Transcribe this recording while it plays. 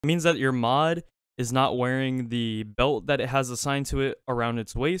It means that your mod is not wearing the belt that it has assigned to it around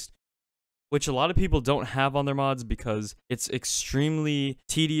its waist, which a lot of people don't have on their mods because it's extremely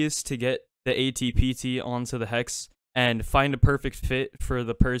tedious to get the ATPT onto the hex and find a perfect fit for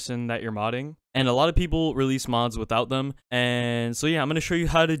the person that you're modding. And a lot of people release mods without them. And so yeah, I'm going to show you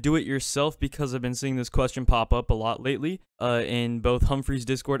how to do it yourself because I've been seeing this question pop up a lot lately in both Humphrey's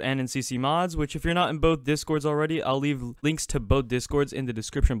Discord and in CC Mods, which if you're not in both Discords already, I'll leave links to both Discords in the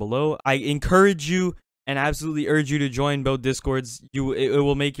description below. I encourage you and absolutely urge you to join both Discords. It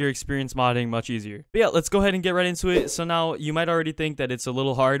will make your experience modding much easier. But yeah, let's go ahead and get right into it. So now you might already think that it's a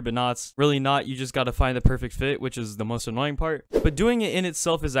little hard, but no, it's really not. You just got to find the perfect fit, which is the most annoying part. But doing it in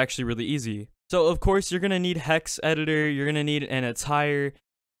itself is actually really easy. So of course you're going to need hex editor, you're going to need an attire,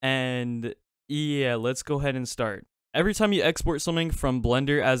 and yeah, let's go ahead and start. Every time you export something from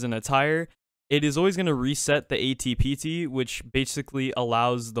Blender as an attire, it is always going to reset the ATPT, which basically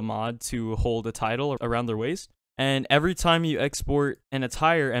allows the mod to hold a title around their waist. And every time you export an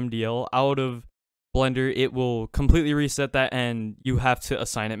attire MDL out of Blender, it will completely reset that and you have to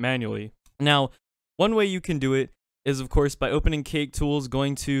assign it manually. Now, one way you can do it is, of course, by opening Cake Tools,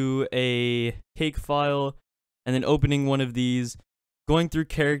 going to a Cake file, and then opening one of these, going through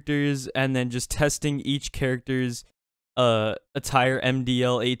characters, and then just testing each character's attire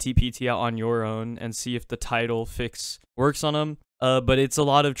MDL ATPT out on your own and see if the title fix works on them. But it's a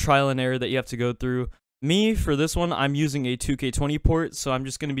lot of trial and error that you have to go through. Me, for this one, I'm using a 2k20 port, so I'm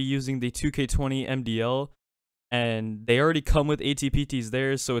just going to be using the 2k20 MDL, and they already come with ATPTs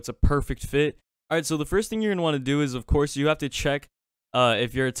there, so it's a perfect fit. Alright, so the first thing you're going to want to do is, of course, you have to check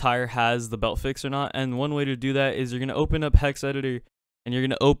if your attire has the belt fix or not, and one way to do that is you're going to open up Hex Editor, and you're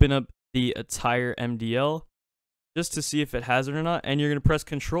going to open up the attire MDL, just to see if it has it or not, and you're going to press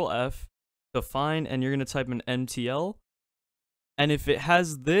Control F to find, and you're going to type in MTL, and if it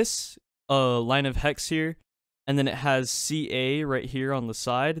has this line of hex here, and then it has CA right here on the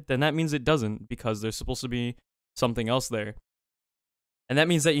side, then that means it doesn't, because there's supposed to be something else there. And that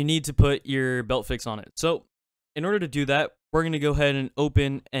means that you need to put your belt fix on it. So in order to do that, we're going to go ahead and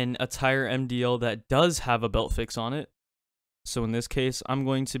open an attire MDL that does have a belt fix on it. So in this case, I'm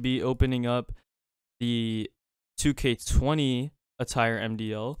going to be opening up the 2k20 attire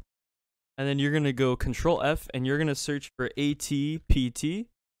MDL. And then you're going to go Control F and you're going to search for ATPT.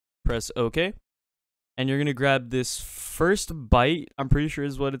 Press OK. And you're going to grab this first byte, I'm pretty sure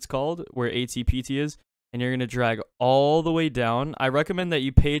is what it's called, where ATPT is. And you're going to drag all the way down. I recommend that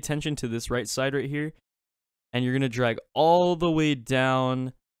you pay attention to this right side right here. And you're going to drag all the way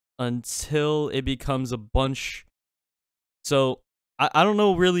down until it becomes a bunch. So I don't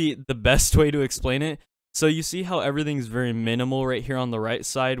know really the best way to explain it. So you see how everything's very minimal right here on the right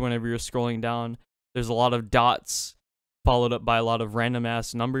side whenever you're scrolling down. There's a lot of dots followed up by a lot of random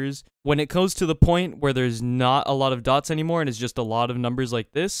ass numbers. When it goes to the point where there's not a lot of dots anymore and it's just a lot of numbers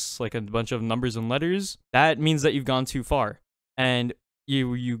like this, like a bunch of numbers and letters, that means that you've gone too far. And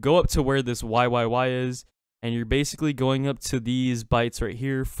you go up to where this YYY is, and you're basically going up to these bytes right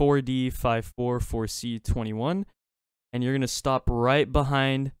here, 4D, 54, 4C, 21, and you're going to stop right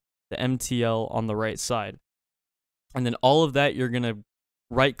behind the MTL on the right side. And then all of that, you're going to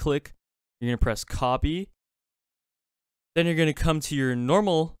right click, you're going to press copy. Then you're going to come to your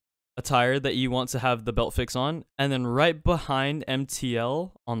normal attire that you want to have the belt fix on, and then right behind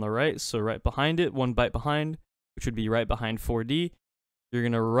MTL on the right, so right behind it, one byte behind, which would be right behind 4D, you're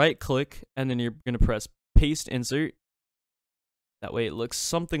going to right click, and then you're going to press paste insert. That way it looks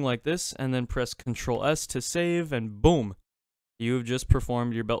something like this, and then press Control S to save, and boom, you've just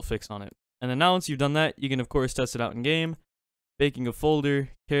performed your belt fix on it. And then now once you've done that, you can of course test it out in game, baking a folder,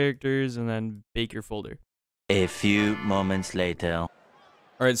 characters, and then bake your folder. A few moments later.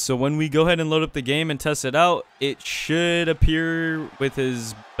 Alright, so when we go ahead and load up the game and test it out, it should appear with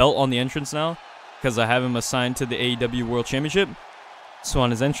his belt on the entrance now, because I have him assigned to the AEW World Championship. So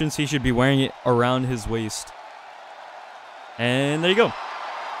on his entrance, he should be wearing it around his waist. And there you go.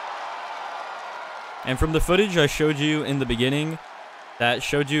 And from the footage I showed you in the beginning, that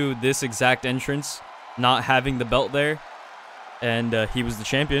showed you this exact entrance, not having the belt there. And he was the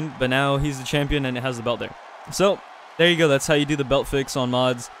champion, but now he's the champion and it has the belt there. So, there you go. That's how you do the belt fix on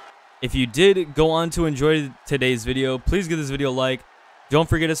mods. If you did go on to enjoy today's video, please give this video a like. Don't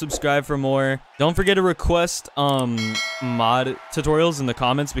forget to subscribe for more. Don't forget to request mod tutorials in the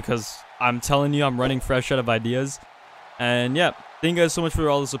comments, because I'm telling you, I'm running fresh out of ideas. And yeah, thank you guys so much for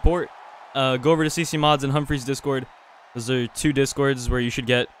all the support. Go over to CC Mods and Humphrey's Discord. Those are two Discords where you should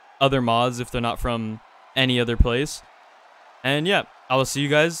get other mods if they're not from any other place. And yeah, I will see you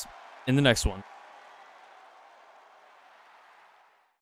guys in the next one.